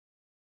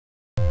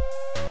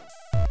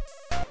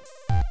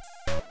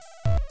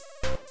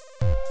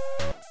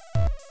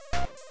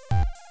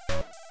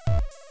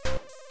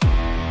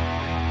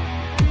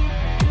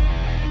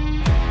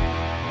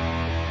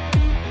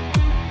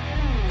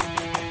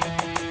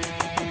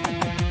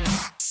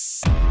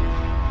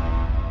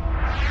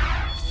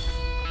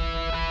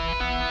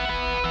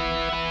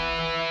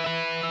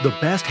The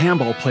best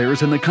handball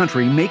players in the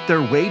country make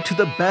their way to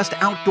the best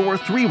outdoor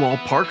three-wall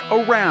park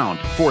around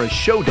for a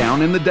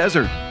showdown in the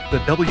desert. The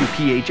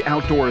WPH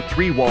Outdoor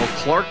Three-Wall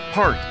Clark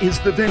Park is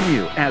the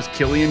venue as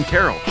Killian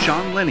Carroll,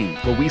 Sean Lenning,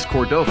 Luis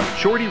Cordova,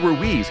 Shorty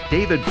Ruiz,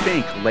 David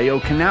Fink, Leo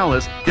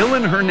Canales,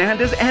 Dylan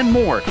Hernandez, and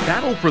more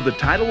battle for the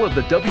title of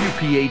the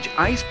WPH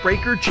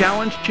Icebreaker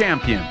Challenge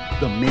champion.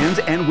 The men's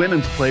and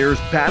women's players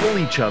battle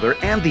each other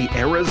and the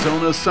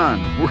Arizona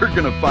sun. We're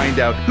going to find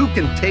out who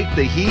can take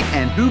the heat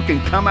and who can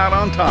come out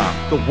on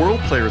top. The World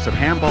Players of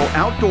Handball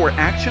outdoor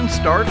action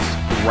starts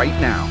right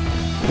now.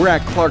 We're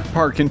at Clark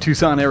Park in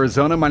Tucson,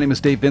 Arizona. My name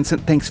is Dave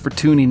Vincent. Thanks for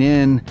tuning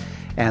in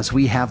as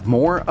we have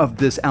more of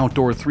this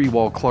outdoor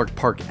three-wall Clark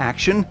Park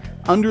action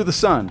under the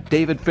sun.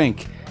 David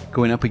Fink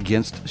going up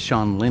against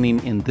Sean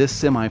Lenning in this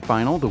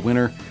semifinal. The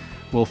winner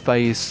will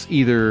face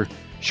either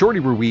Shorty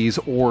Ruiz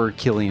or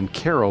Killian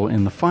Carroll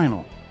in the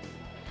final.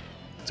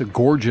 It's a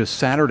gorgeous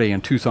Saturday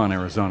in Tucson,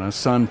 Arizona.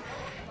 Sun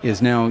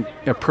is now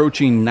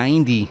approaching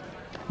 90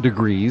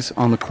 degrees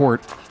on the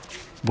court.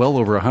 Well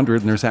over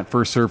 100, and there's that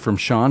first serve from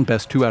Sean.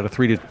 Best 2 out of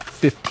 3 to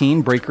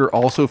 15. Breaker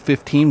also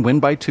 15, win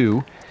by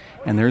 2.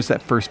 And there's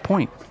that first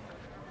point.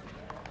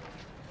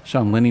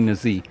 Sean Lenning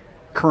is the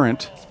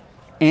current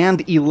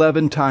and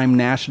 11-time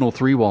national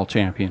three-wall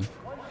champion,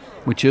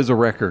 which is a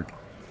record.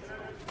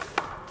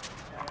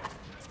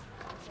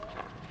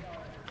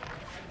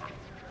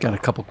 Got a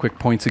couple quick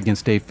points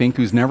against Dave Fink,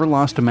 who's never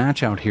lost a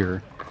match out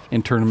here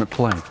in tournament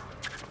play.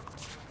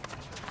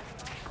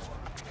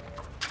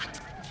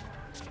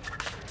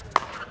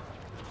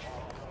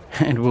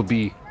 And it will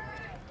be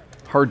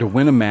hard to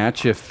win a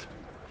match if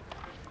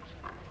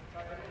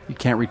you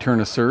can't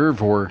return a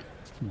serve or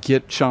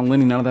get Sean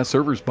Lenning out of that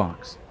server's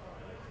box.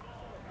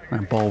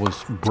 That ball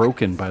was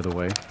broken, by the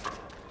way.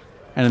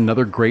 And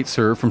another great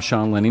serve from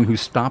Sean Lenning, who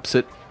stops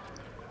it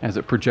as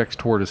it projects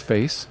toward his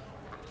face.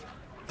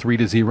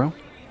 3-0.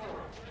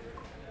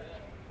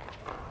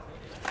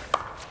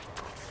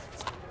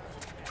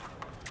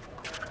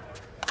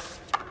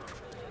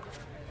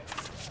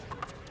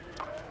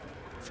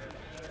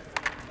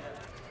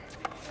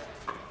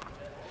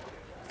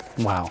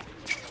 Wow.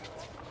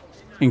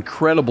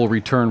 Incredible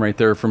return right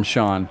there from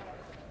Sean,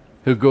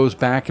 who goes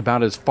back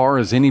about as far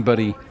as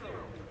anybody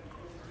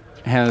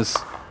has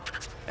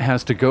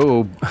to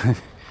go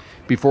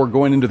before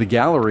going into the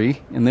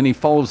gallery, and then he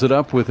follows it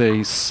up with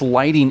a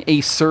sliding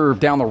ace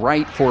serve down the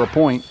right for a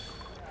point.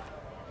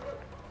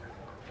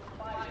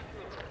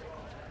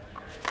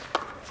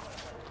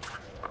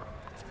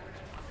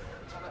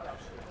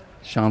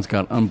 Sean's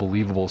got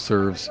unbelievable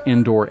serves,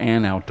 indoor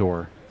and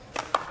outdoor.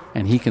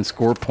 And he can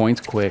score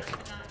points quick.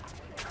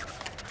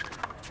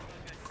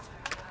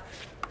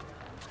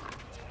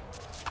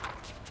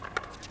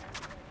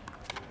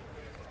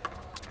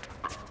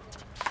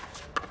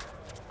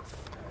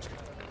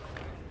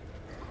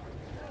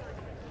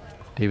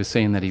 Dave was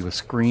saying that he was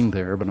screened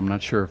there, but I'm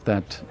not sure if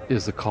that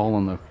is the call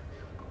on the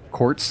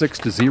court.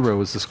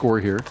 6-0 is the score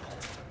here.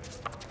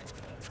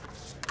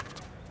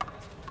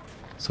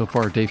 So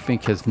far, Dave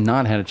Fink has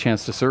not had a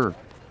chance to serve.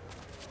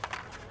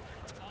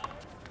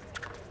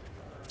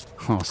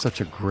 Oh, such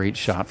a great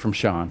shot from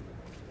Sean.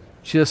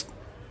 Just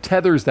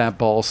tethers that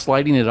ball,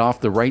 sliding it off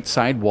the right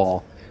side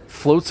wall,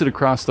 floats it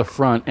across the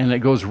front, and it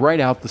goes right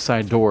out the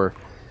side door.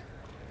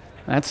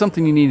 That's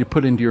something you need to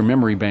put into your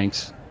memory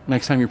banks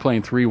next time you're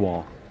playing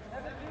three-wall.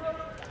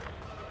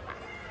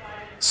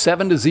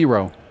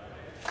 7-0.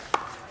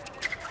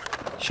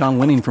 Sean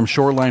Lenning from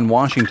Shoreline,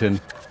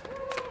 Washington.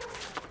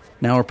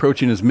 Now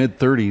approaching his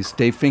mid-30s.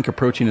 Dave Fink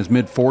approaching his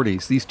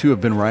mid-40s. These two have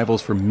been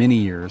rivals for many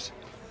years.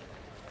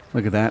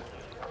 Look at that.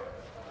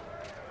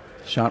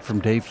 Shot from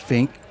Dave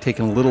Fink,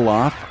 taking a little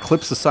off,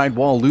 clips the side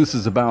wall,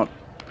 loses about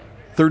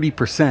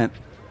 30%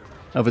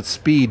 of its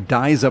speed,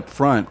 dies up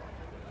front.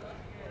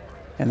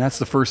 And that's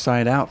the first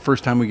side out.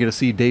 First time we get to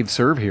see Dave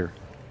serve here.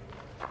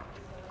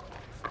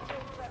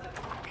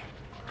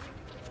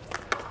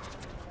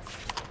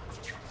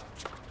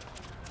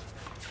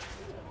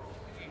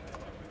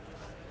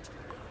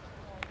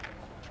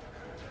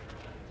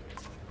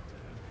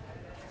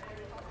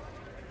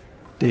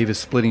 Dave is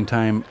splitting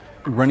time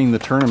running the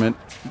tournament,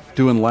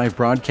 doing live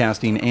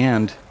broadcasting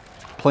and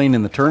playing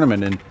in the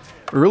tournament. And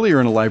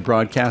earlier in a live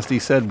broadcast, he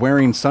said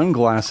wearing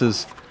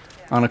sunglasses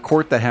on a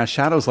court that has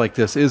shadows like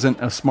this isn't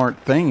a smart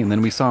thing. And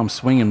then we saw him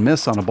swing and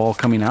miss on a ball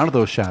coming out of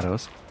those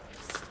shadows.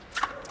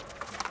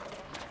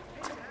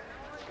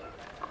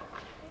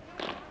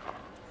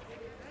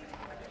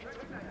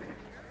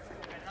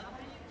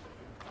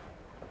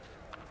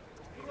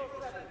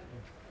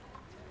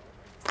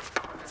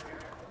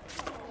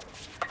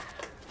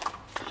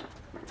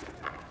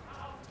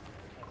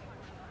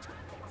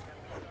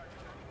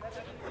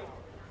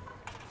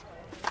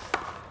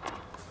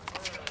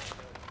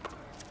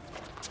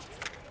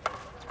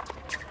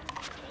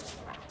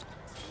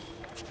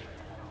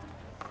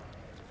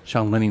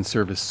 Sean Lenning's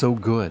serve is so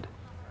good.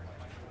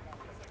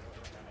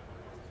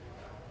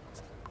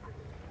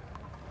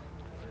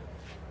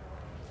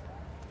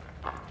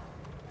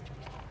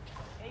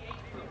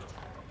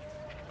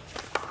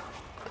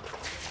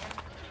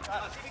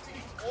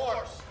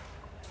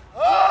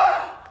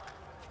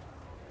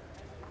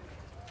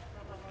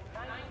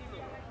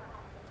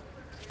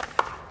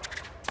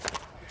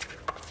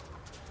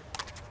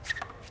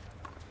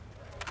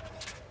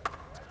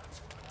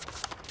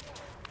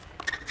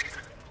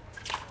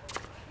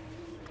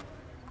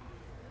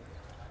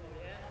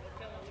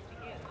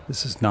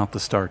 This is not the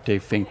start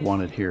Dave Fink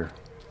wanted here.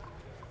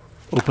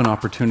 Open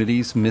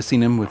opportunities,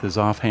 missing him with his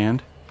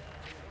offhand.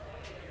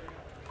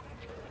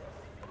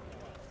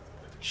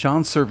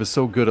 Sean's serve is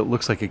so good it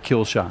looks like a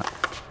kill shot.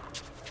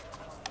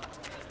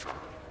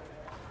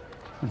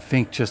 And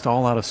Fink just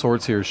all out of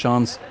sorts here.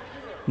 Sean's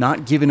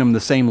not giving him the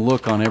same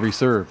look on every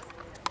serve.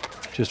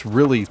 Just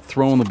really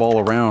throwing the ball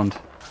around.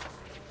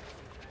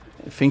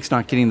 Fink's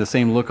not getting the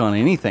same look on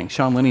anything.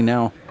 Sean Lenning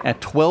now at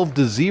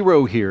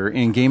 12-0 here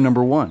in game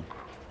number 1.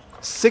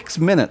 6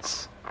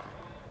 minutes.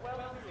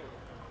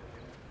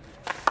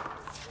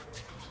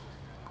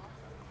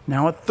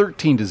 Now at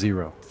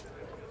 13-0.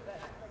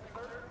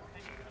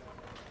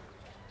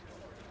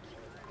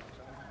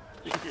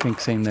 Fink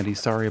saying that he's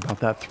sorry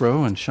about that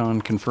throw, and Sean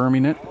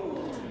confirming it.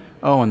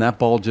 Oh, and that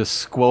ball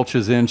just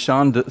squelches in.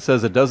 Sean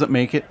says it doesn't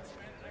make it.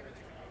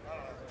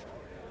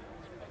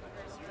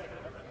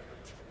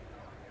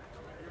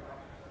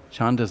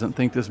 Sean doesn't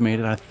think this made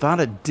it. I thought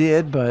it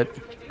did, but...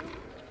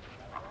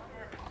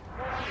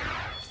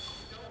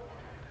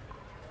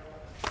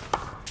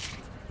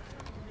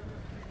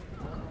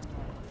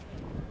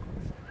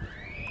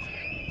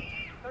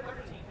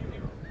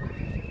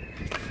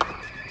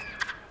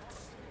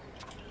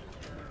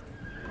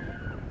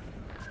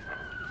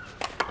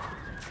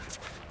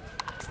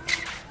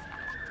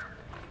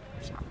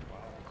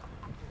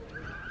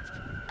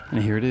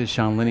 And here it is,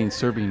 Sean Lenning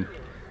serving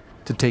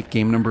to take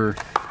game number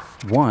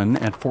 1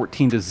 at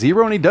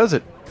 14-0, and he does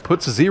it.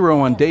 Puts 0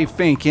 on Dave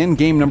Fink in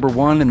game number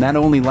 1, and that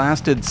only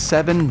lasted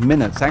 7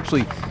 minutes.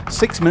 Actually,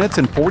 6 minutes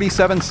and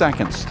 47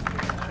 seconds.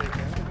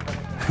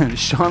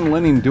 Sean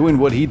Lenning doing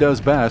what he does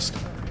best,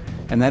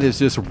 and that is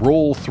just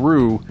roll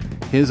through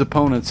his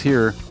opponents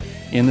here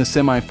in the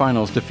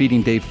semifinals,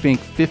 defeating Dave Fink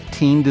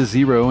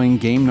 15-0 in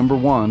game number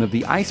 1 of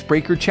the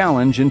Icebreaker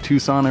Challenge in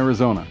Tucson,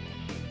 Arizona.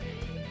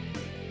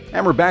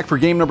 And we're back for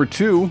game number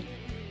 2.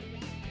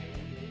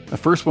 The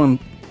first one,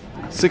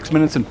 6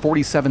 minutes and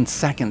 47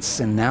 seconds.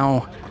 And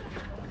now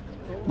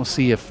we'll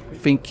see if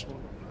Fink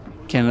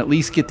can at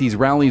least get these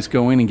rallies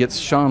going and gets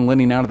Sean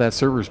Lenning out of that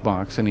server's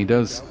box. And he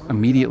does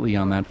immediately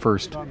on that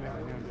first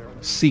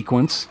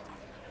sequence.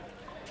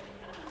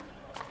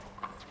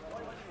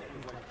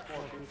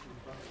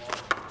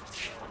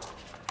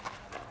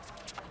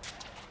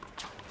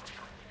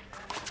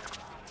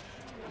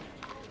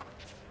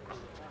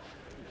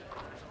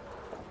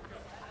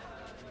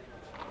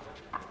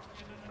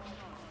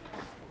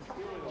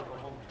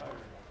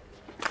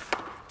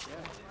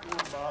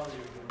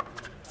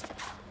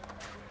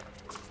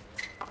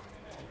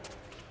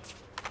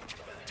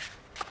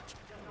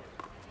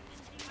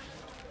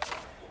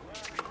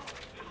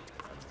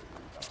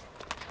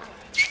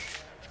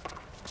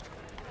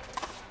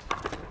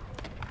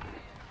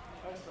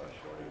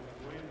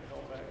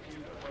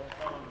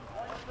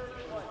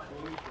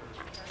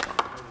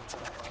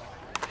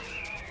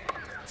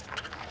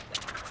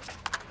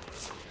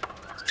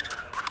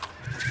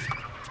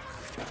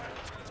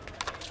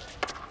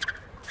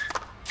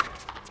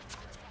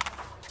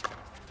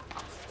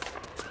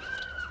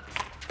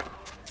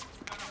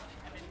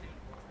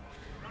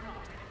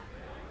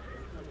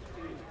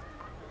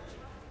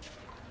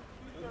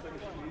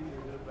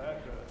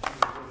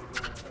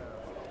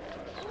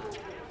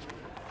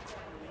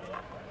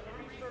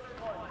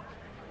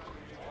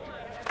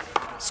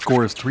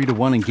 Score is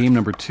 3-1 in game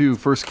number 2.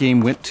 First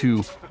game went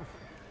to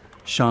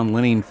Sean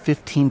Lenning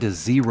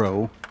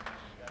 15-0.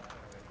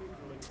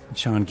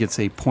 Sean gets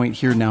a point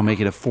here, now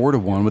make it a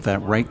 4-1 with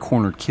that right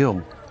corner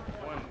kill.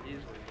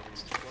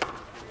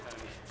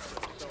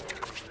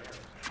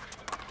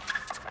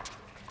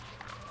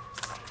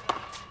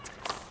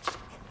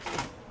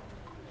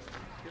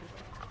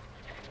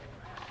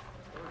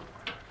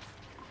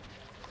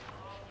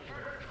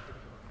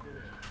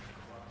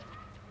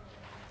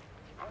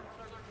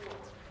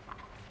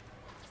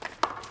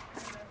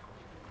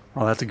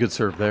 Oh, that's a good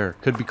serve there.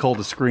 Could be called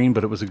a screen,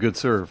 but it was a good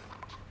serve.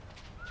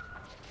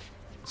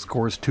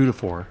 Score is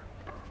 2-4.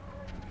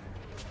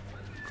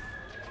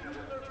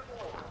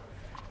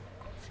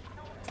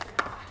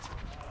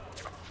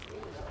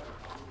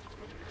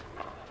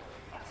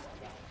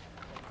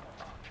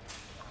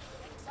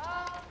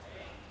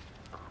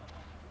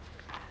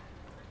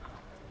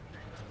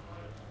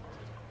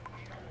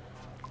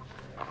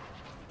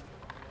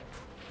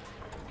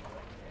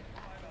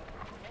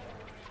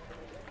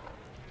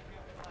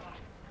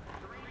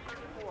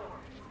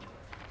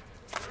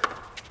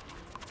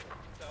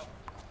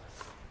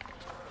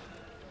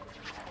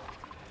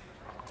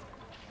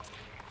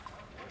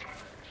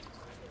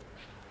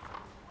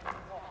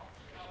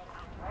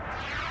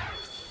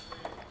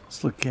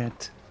 Let's look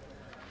at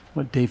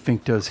what Dave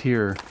Fink does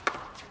here.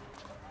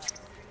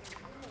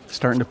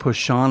 Starting to push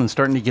Sean and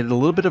starting to get a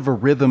little bit of a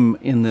rhythm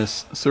in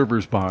this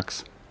server's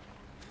box.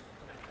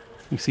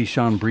 You see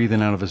Sean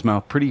breathing out of his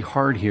mouth pretty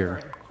hard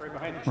here.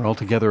 We're all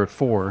together at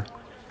 4.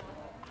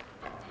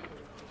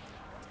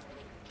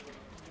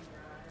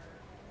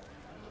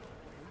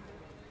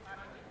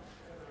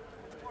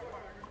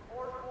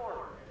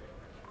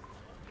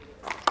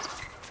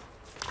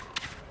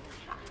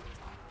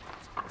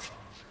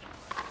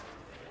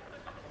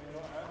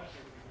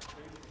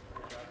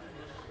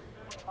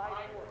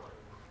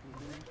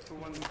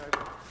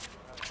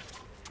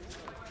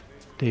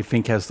 Dave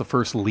Fink has the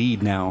first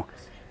lead now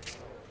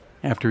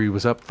after he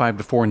was up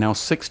 5-4, now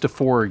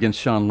 6-4 against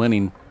Sean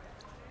Lenning.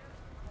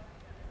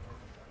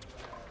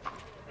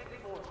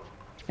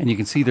 And you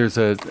can see there's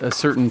a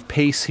certain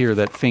pace here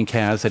that Fink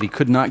has that he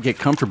could not get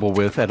comfortable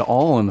with at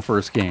all in the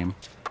first game.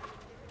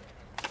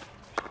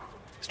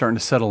 Starting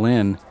to settle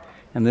in,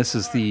 and this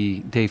is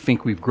the Dave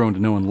Fink we've grown to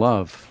know and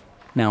love.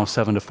 Now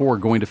 7-4,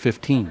 going to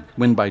 15,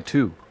 win by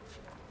 2.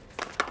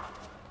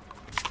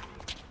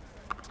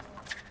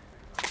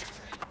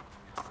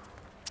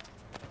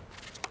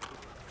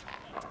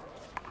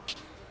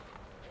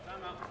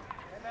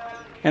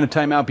 And a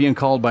timeout being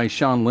called by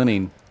Sean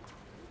Lenning.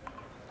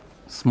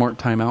 Smart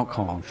timeout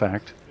call, in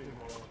fact.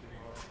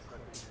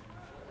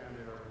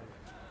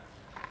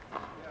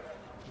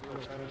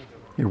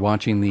 You're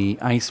watching the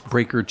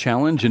Icebreaker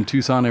Challenge in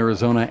Tucson,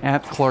 Arizona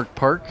at Clark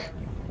Park,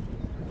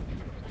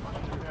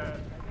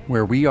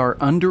 where we are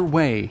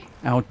underway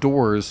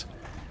outdoors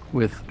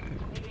with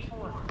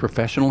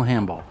professional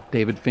handball.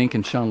 David Fink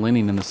and Sean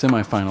Lenning in the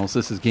semifinals.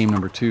 This is game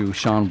number 2.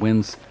 Sean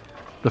wins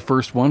the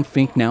first one.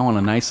 Fink now on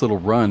a nice little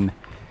run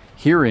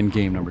here in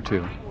game number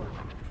 2.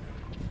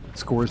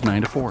 Score is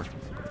 9-4.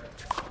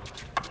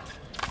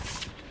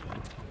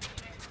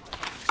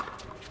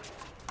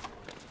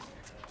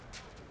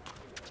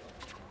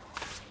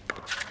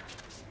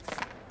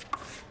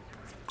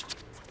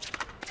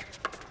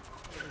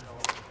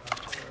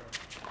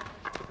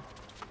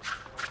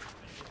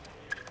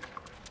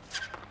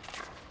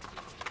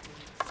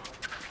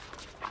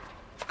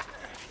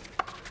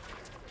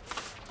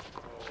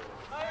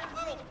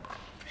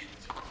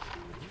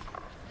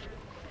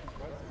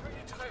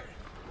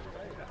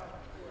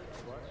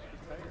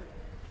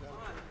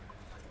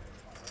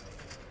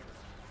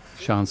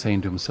 Sean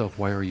saying to himself,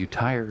 why are you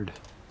tired?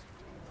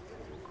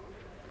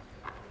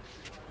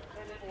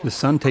 The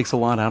sun takes a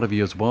lot out of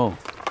you as well.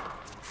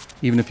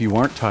 Even if you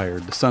aren't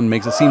tired, the sun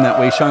makes it seem that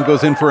way. Sean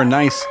goes in for a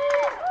nice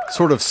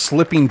sort of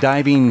slipping,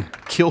 diving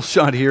kill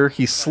shot here.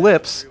 He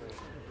slips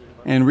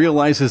and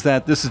realizes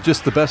that this is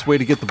just the best way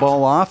to get the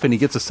ball off, and he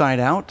gets a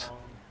side out.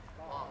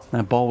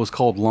 That ball was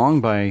called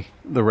long by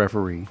the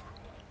referee.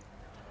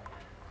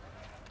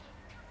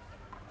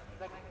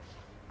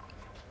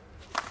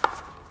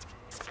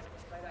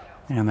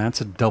 And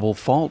that's a double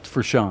fault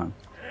for Sean.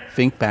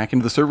 Fink back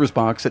into the server's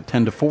box at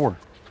 10-4.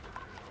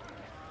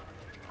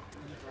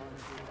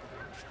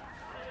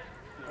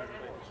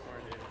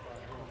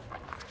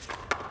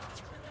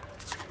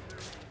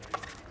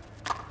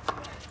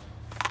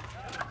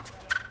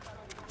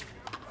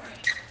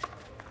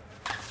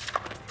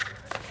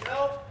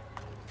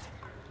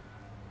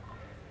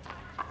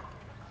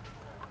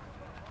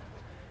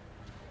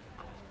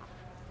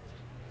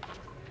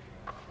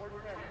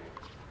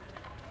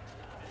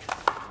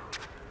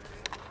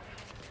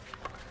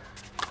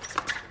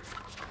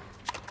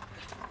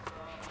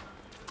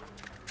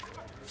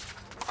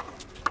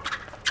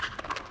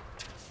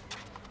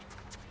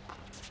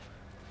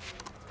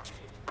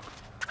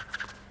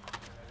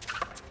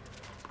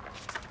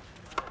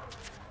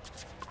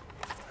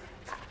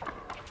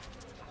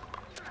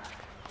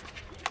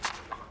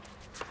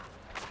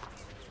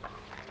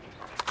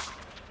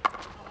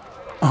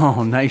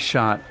 Oh, nice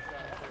shot.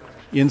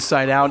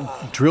 Inside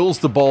out, drills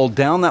the ball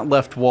down that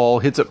left wall,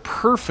 hits it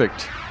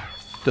perfect.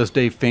 Does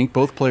Dave Fink,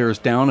 both players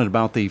down at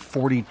about the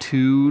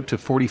 42 to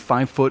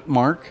 45 foot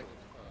mark.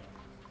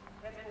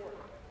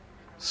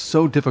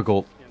 So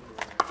difficult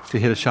to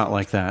hit a shot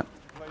like that.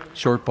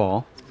 Short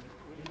ball.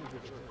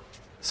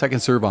 Second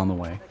serve on the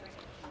way.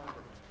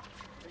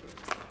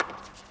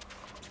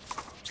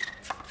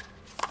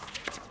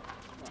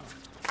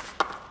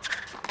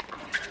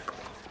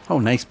 Oh,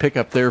 nice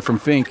pickup there from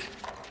Fink.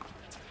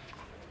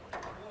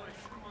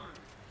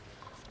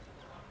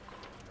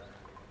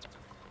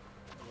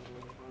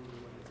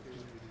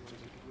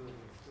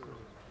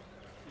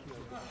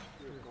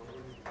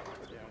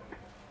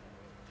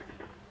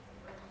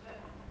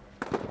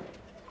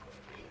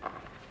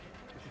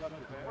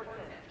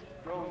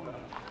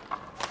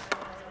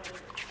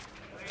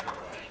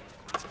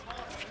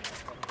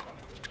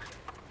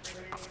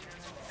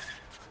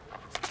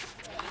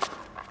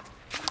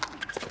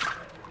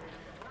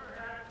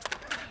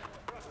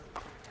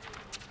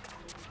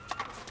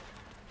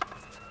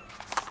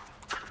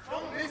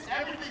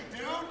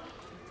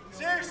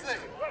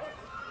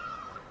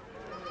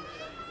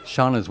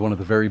 Sean is one of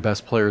the very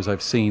best players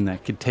I've seen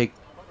that could take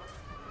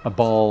a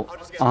ball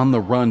on the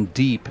run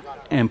deep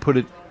and put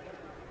it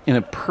in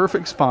a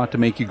perfect spot to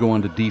make you go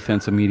onto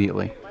defense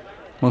immediately.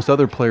 Most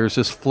other players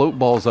just float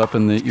balls up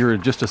and you're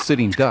just a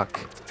sitting duck,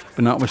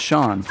 but not with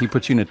Sean. He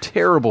puts you in a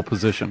terrible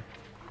position.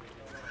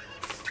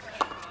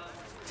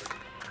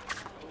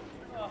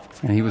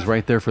 And he was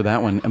right there for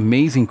that one.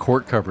 Amazing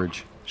court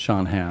coverage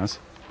Sean has.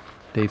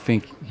 Dave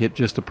Fink hit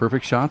just a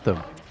perfect shot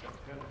though.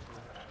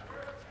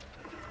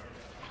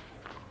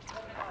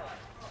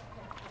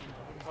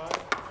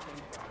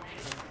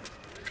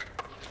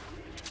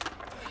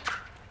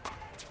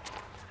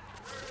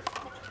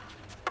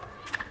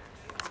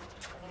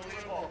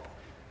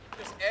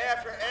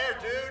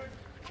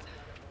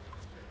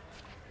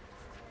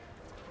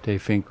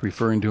 Dave Fink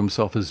referring to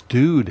himself as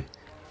dude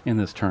in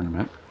this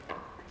tournament.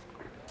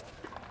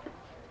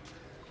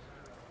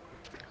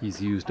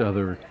 He's used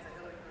other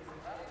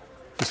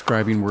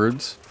describing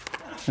words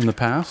in the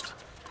past.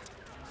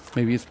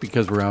 Maybe it's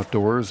because we're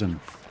outdoors and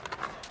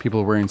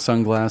people are wearing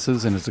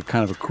sunglasses and it's a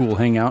kind of a cool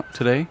hangout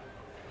today.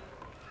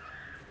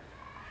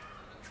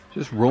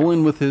 Just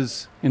rolling with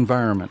his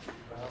environment.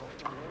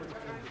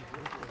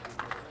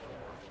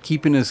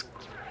 Keeping his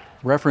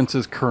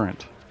references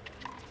current.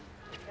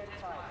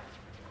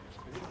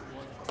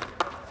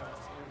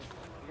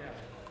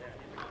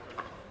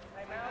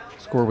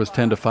 Score was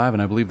 10-5,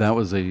 and I believe that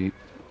was a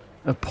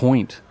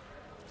point.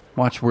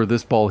 Watch where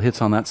this ball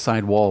hits on that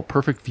side wall.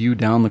 Perfect view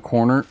down the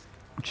corner,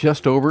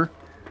 just over.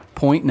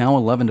 Point now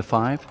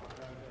 11-5.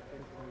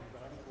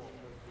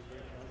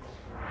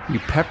 You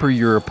pepper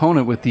your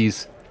opponent with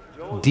these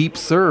deep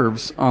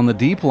serves on the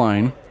deep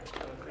line,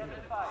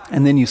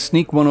 and then you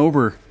sneak one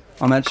over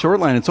on that short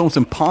line. It's almost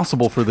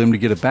impossible for them to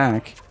get it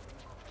back.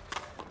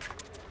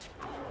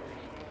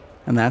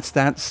 And that's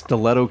that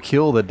stiletto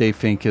kill that Dave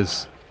Fink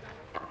has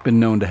been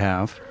known to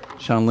have.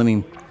 Sean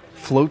Lenning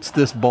floats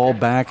this ball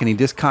back, and he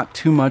just caught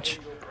too much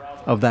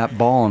of that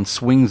ball and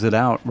swings it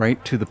out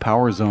right to the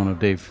power zone of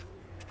Dave,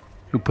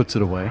 who puts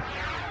it away.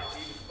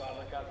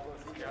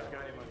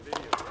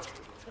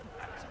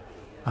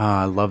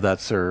 Ah, I love that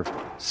serve.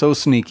 So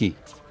sneaky.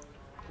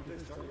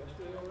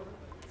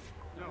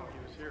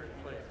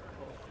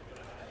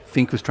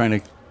 Fink was trying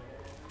to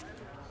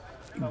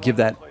give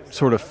that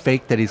sort of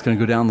fake that he's going to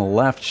go down the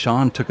left.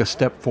 Sean took a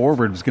step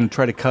forward, was going to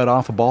try to cut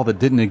off a ball that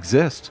didn't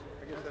exist.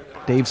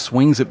 Dave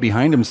swings it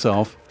behind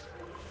himself,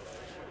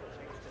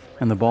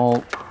 and the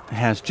ball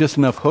has just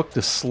enough hook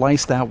to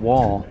slice that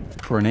wall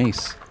for an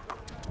ace.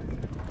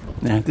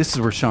 Now, this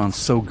is where Sean's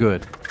so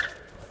good.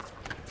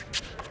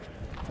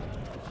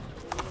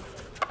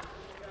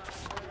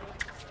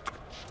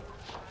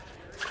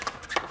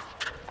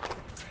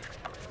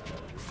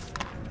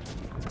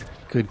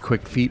 Good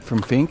quick feet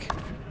from Fink.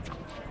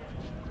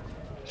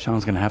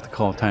 Sean's going to have to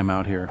call a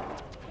timeout here.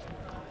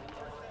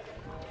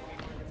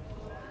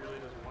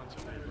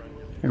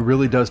 It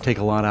really does take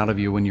a lot out of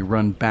you when you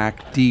run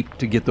back deep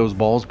to get those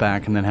balls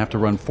back and then have to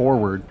run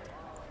forward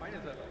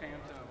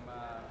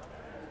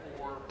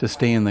to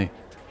stay in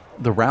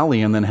the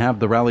rally and then have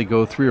the rally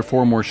go 3 or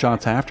 4 more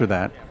shots after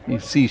that. You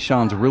see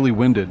Sean's really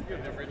winded.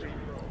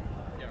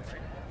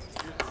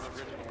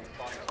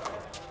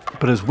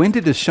 But as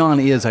winded as Sean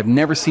is, I've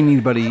never seen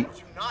anybody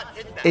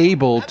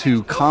able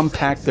to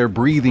compact their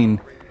breathing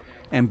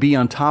and be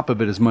on top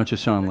of it as much as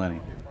Sean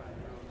Lenning.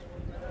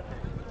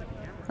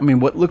 I mean,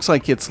 what looks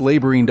like it's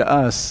laboring to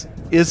us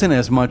isn't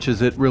as much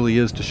as it really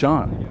is to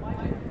Sean.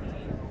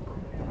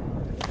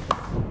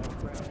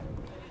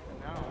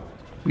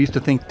 We used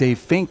to think Dave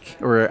Fink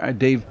or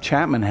Dave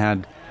Chapman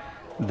had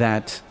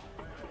that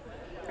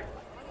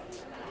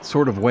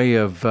sort of way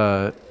of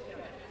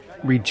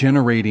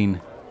regenerating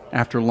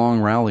after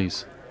long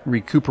rallies,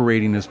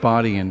 recuperating his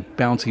body and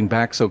bouncing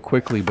back so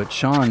quickly. But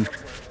Sean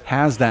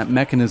has that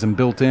mechanism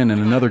built in,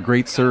 and another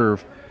great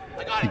serve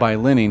by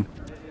Lenning.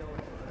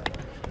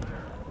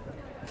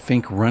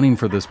 Fink running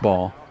for this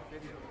ball.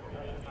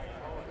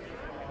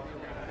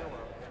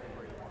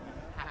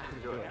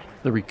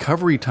 The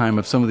recovery time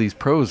of some of these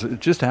pros is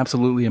just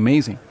absolutely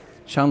amazing.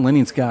 Sean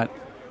Lenning's got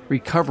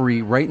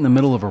recovery right in the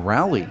middle of a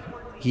rally.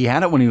 He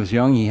had it when he was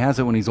young. He has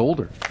it when he's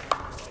older.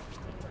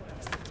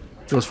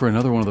 Goes for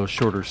another one of those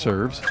shorter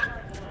serves.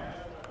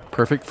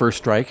 Perfect first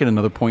strike and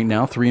another point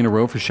now. 3 in a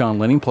row for Sean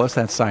Lenning, plus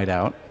that side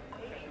out.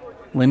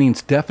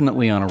 Lenning's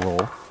definitely on a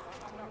roll.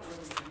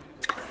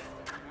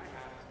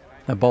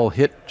 That ball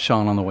hit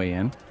Sean on the way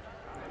in.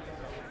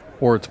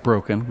 Or it's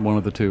broken, one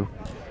of the two.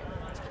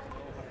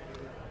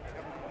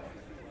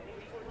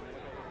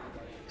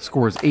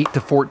 Score is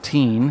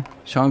 8-14.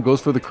 Sean goes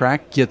for the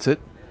crack, gets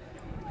it.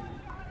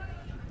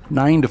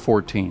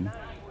 9-14.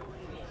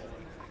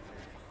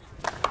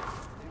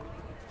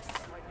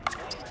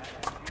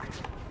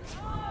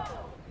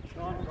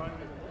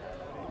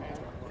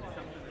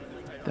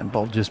 That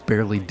ball just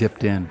barely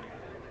dipped in.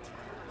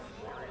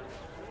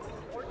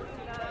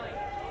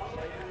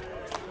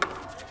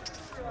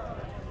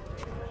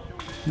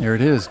 There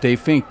it is. Dave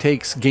Fink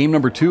takes game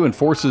number 2 and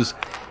forces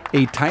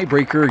a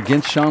tiebreaker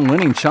against Sean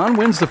Lenning. Sean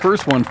wins the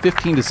first one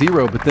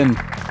 15-0, but then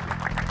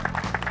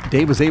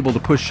Dave was able to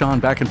push Sean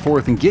back and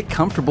forth and get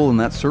comfortable in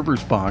that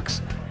server's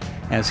box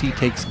as he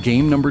takes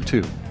game number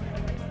 2.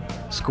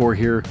 Score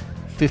here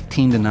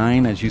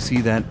 15-9 as you see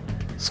that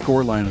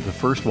score line of the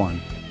first one.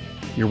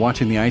 You're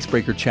watching the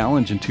Icebreaker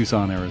Challenge in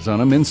Tucson,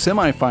 Arizona, men's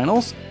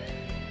semifinals,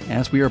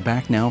 as we are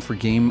back now for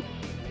game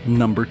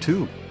number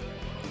 2.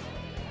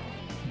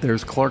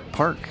 There's Clark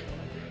Park.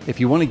 If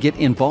you want to get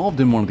involved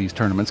in one of these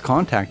tournaments,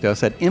 contact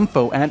us at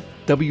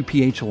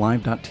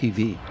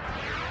info@wphlive.tv.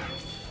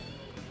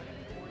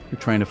 We're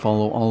trying to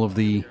follow all of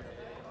the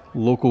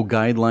local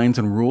guidelines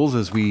and rules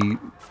as we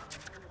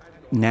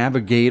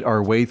navigate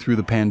our way through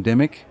the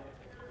pandemic.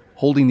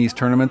 Holding these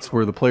tournaments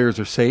where the players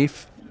are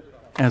safe,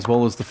 as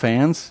well as the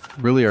fans,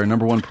 really our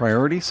number one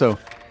priority. So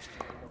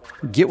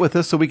get with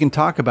us so we can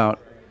talk about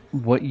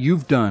what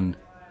you've done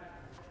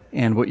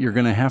and what you're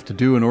going to have to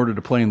do in order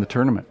to play in the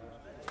tournament.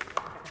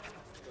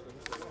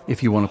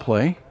 If you want to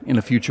play in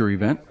a future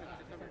event.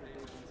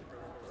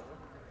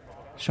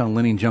 Sean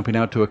Lenning jumping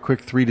out to a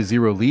quick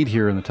 3-0 lead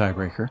here in the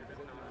tiebreaker.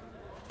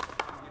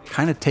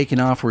 Kind of taking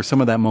off where some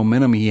of that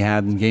momentum he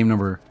had in game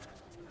number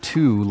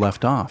 2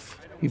 left off.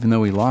 Even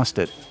though he lost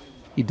it,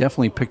 he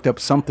definitely picked up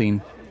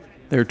something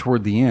there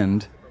toward the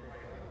end,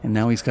 and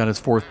now he's got his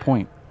 4th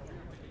point.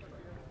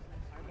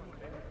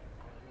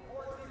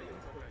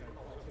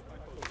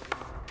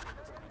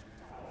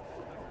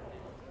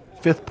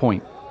 Fifth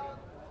point.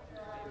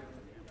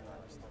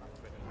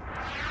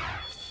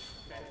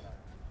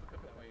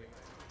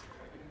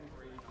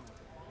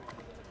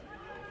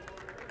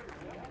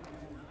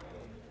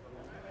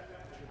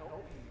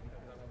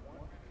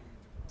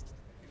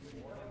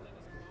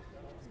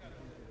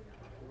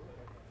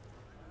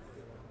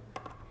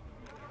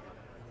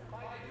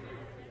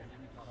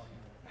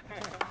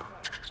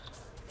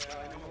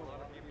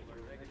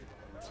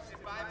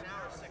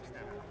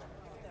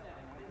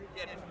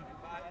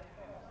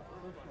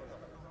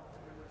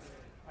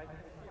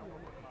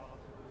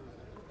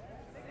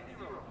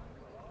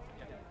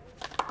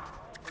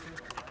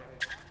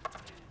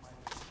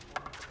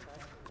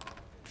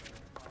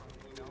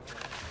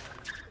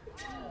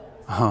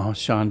 Oh,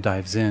 Sean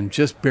dives in,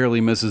 just barely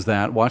misses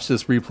that. Watch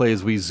this replay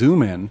as we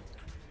zoom in.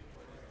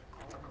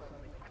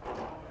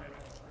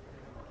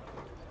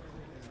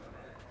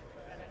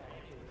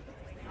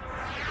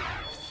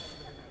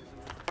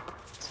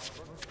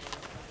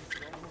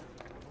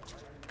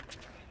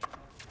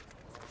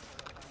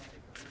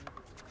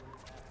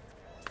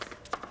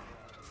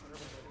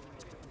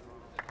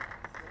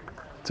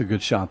 It's a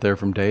good shot there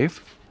from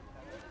Dave.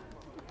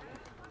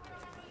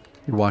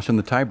 You're watching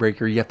the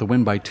tiebreaker. You have to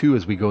win by 2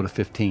 as we go to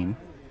 15.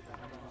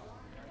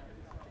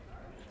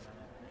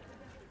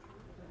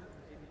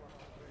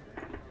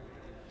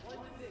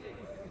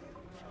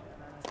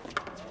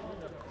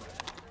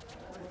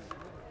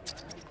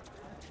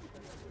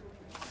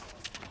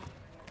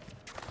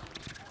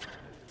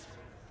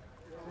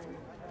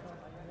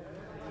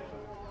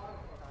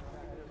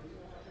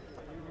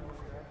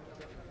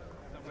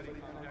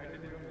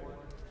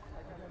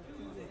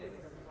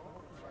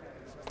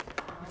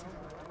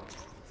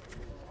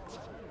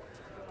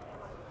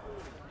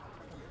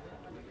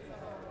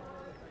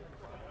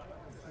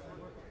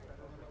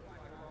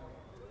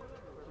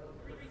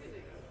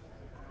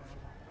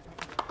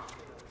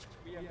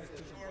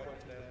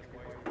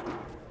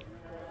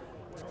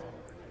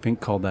 Fink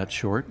called that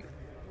short.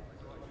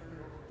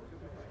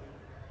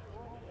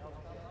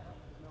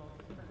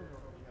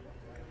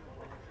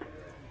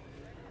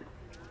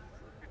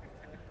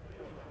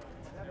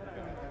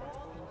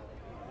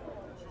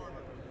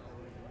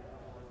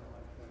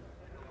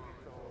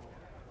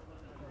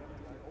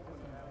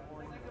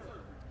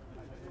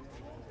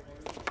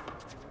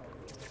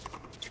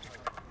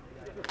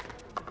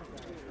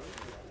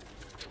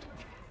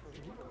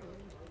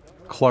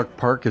 Clark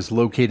Park is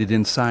located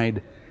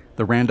inside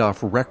the Randolph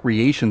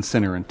Recreation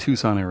Center in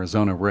Tucson,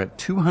 Arizona. We're at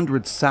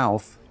 200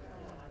 South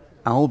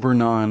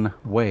Alvernon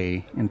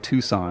Way in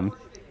Tucson.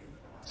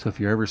 So if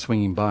you're ever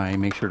swinging by,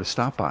 make sure to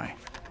stop by.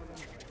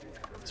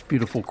 It's a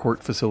beautiful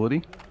court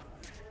facility.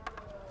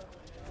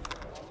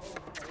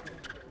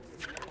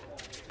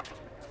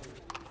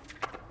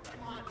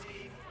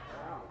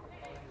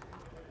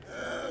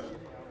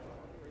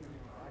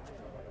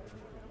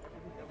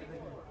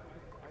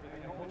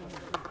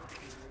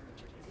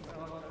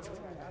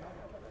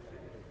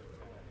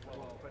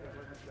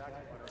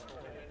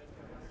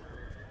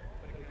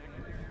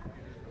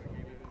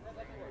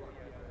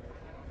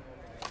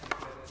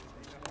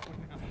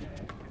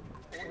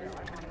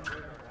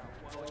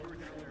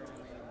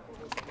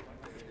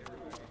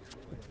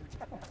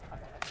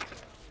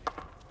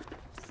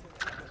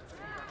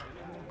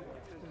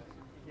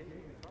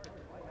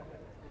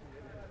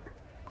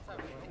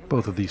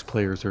 Both of these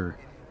players are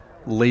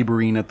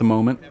laboring at the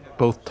moment.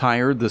 Both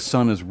tired. The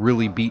sun is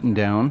really beaten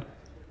down.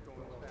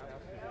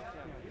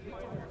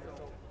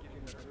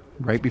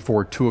 Right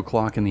before 2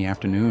 o'clock in the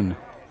afternoon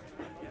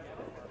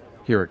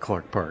here at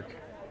Clark Park.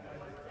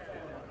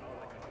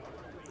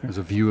 There's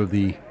a view of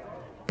the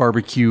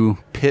barbecue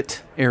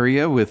pit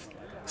area with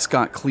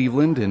Scott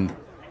Cleveland and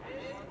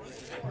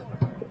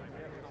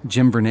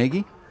Jim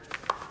Vernaghi.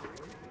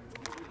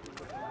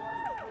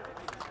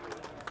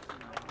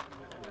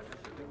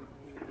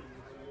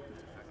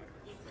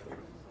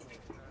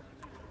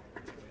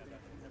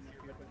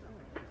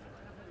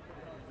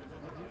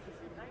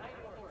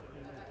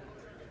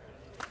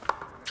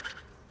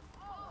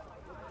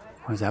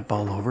 Is that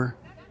ball over?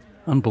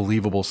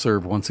 Unbelievable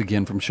serve once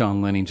again from Sean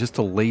Lenning. Just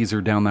a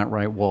laser down that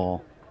right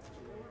wall.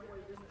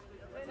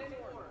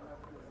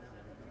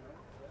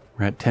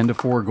 We're at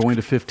 10-4 going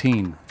to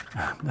 15.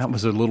 That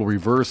was a little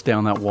reverse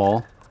down that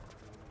wall.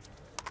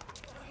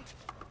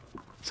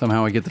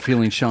 Somehow I get the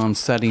feeling Sean's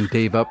setting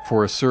Dave up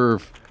for a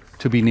serve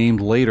to be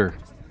named later,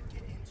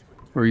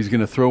 where he's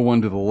going to throw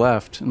one to the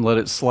left and let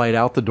it slide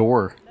out the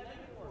door.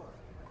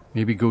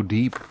 Maybe go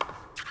deep.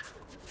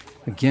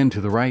 Again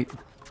to the right.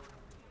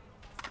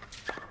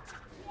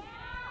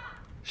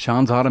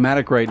 Sean's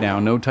automatic right now.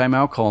 No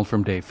timeout called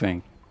from Dave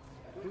Fink.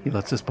 He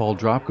lets this ball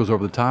drop, goes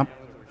over the top,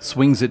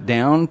 swings it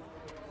down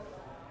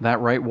that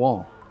right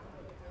wall.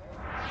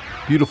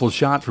 Beautiful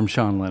shot from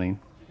Sean Lenning.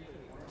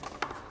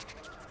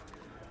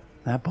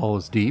 That ball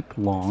is deep,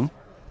 long.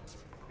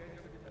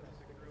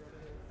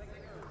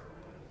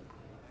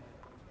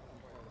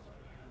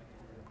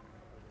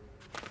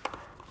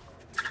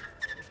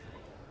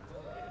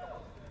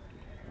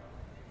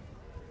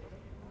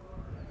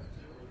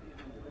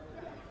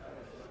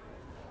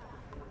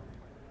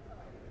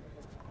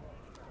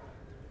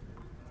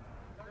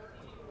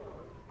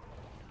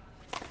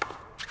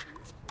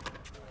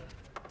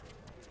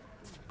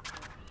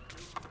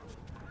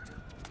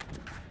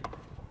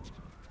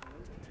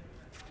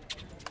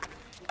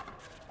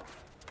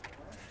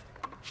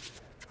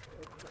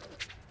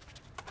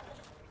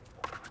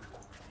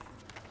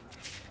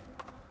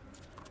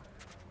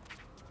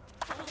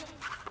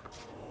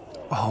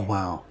 Oh,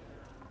 wow.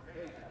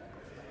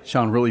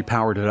 Sean really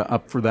powered it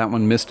up for that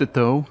one. Missed it,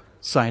 though.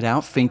 Side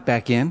out. Fink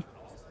back in.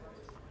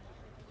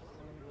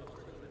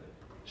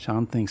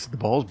 Sean thinks the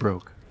ball's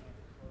broke.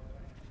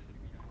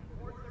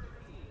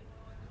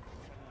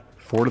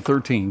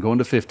 4-13. Going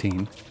to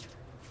 15.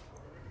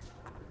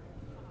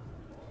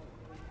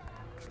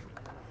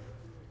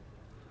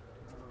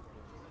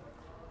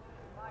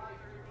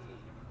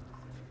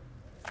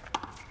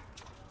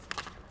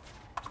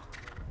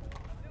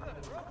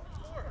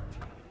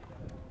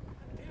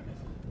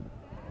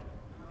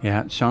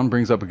 Yeah, Sean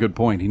brings up a good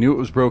point. He knew it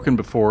was broken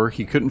before.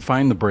 He couldn't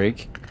find the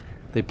break.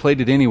 They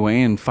played it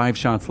anyway, and 5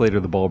 shots later,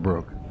 the ball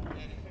broke.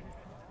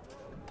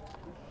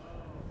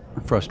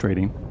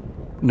 Frustrating.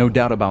 No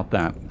doubt about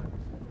that.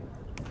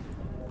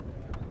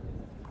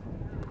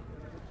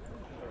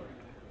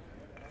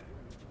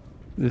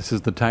 This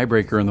is the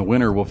tiebreaker, and the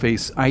winner will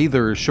face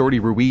either Shorty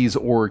Ruiz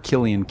or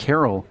Killian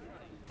Carroll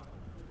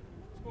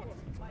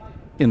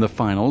in the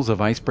finals of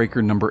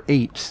Icebreaker number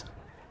 8.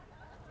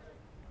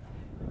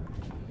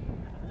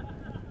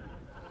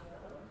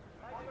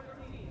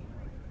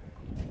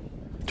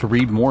 To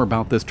read more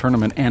about this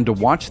tournament and to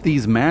watch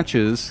these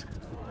matches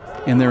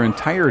in their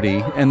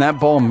entirety, and that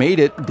ball made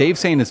it. Dave's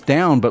saying it's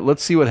down, but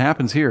let's see what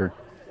happens here.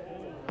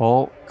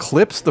 Ball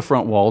clips the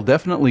front wall,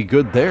 definitely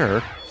good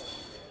there.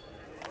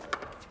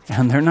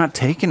 And they're not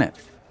taking it.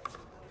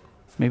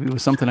 Maybe it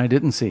was something I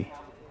didn't see.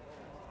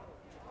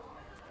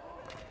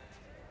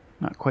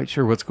 Not quite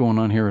sure what's going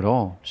on here at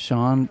all.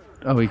 Sean,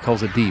 oh, he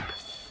calls it deep.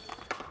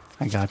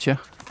 I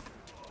gotcha.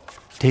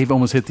 Dave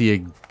almost hit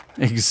the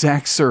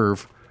exact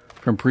serve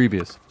from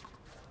previous.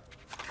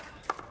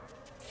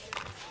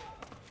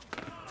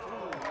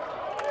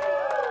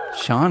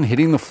 Sean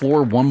hitting the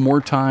floor one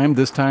more time.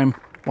 This time,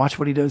 watch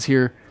what he does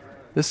here.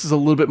 This is a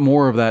little bit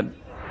more of that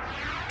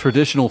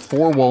traditional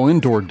 4-wall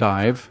indoor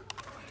dive.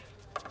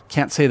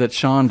 Can't say that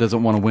Sean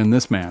doesn't want to win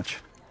this match.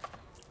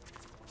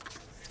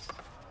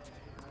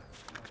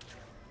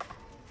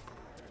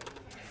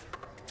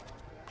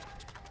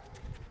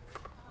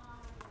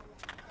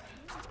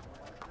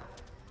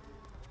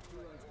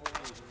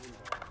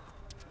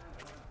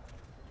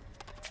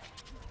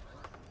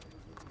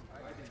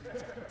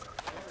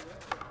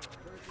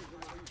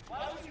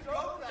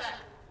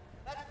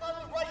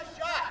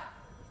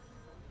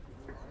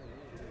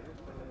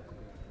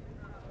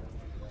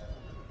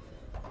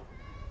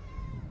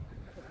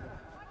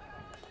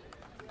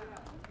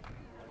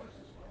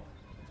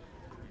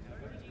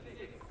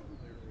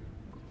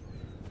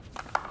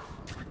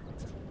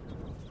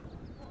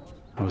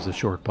 That was a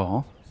short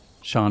ball.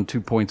 Sean 2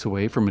 points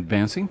away from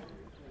advancing.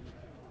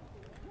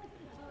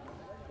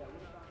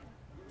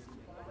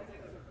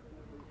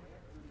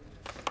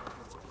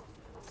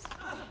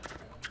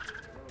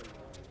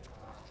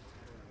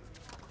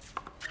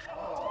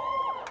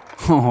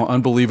 Oh,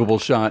 unbelievable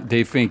shot.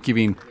 Dave Fink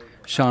giving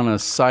Sean a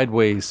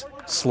sideways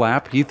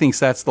slap. He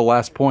thinks that's the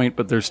last point,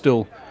 but there's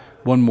still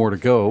one more to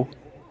go.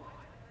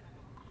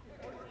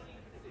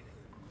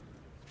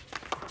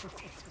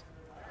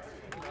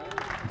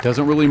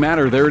 Doesn't really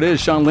matter. There it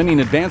is. Sean Lenning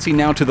advancing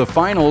now to the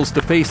finals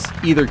to face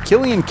either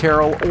Killian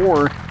Carroll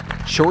or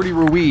Shorty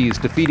Ruiz,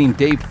 defeating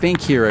Dave Fink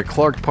here at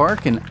Clark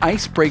Park in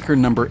Icebreaker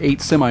number 8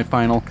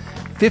 semifinal.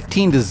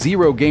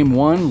 15-0 game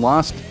 1,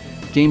 lost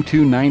game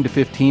 2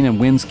 9-15, and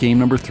wins game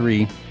number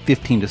 3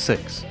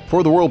 15-6.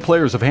 For the World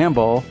Players of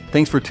Handball,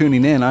 thanks for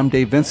tuning in. I'm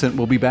Dave Vincent.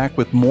 We'll be back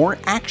with more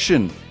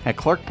action at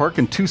Clark Park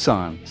in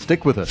Tucson.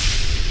 Stick with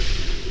us.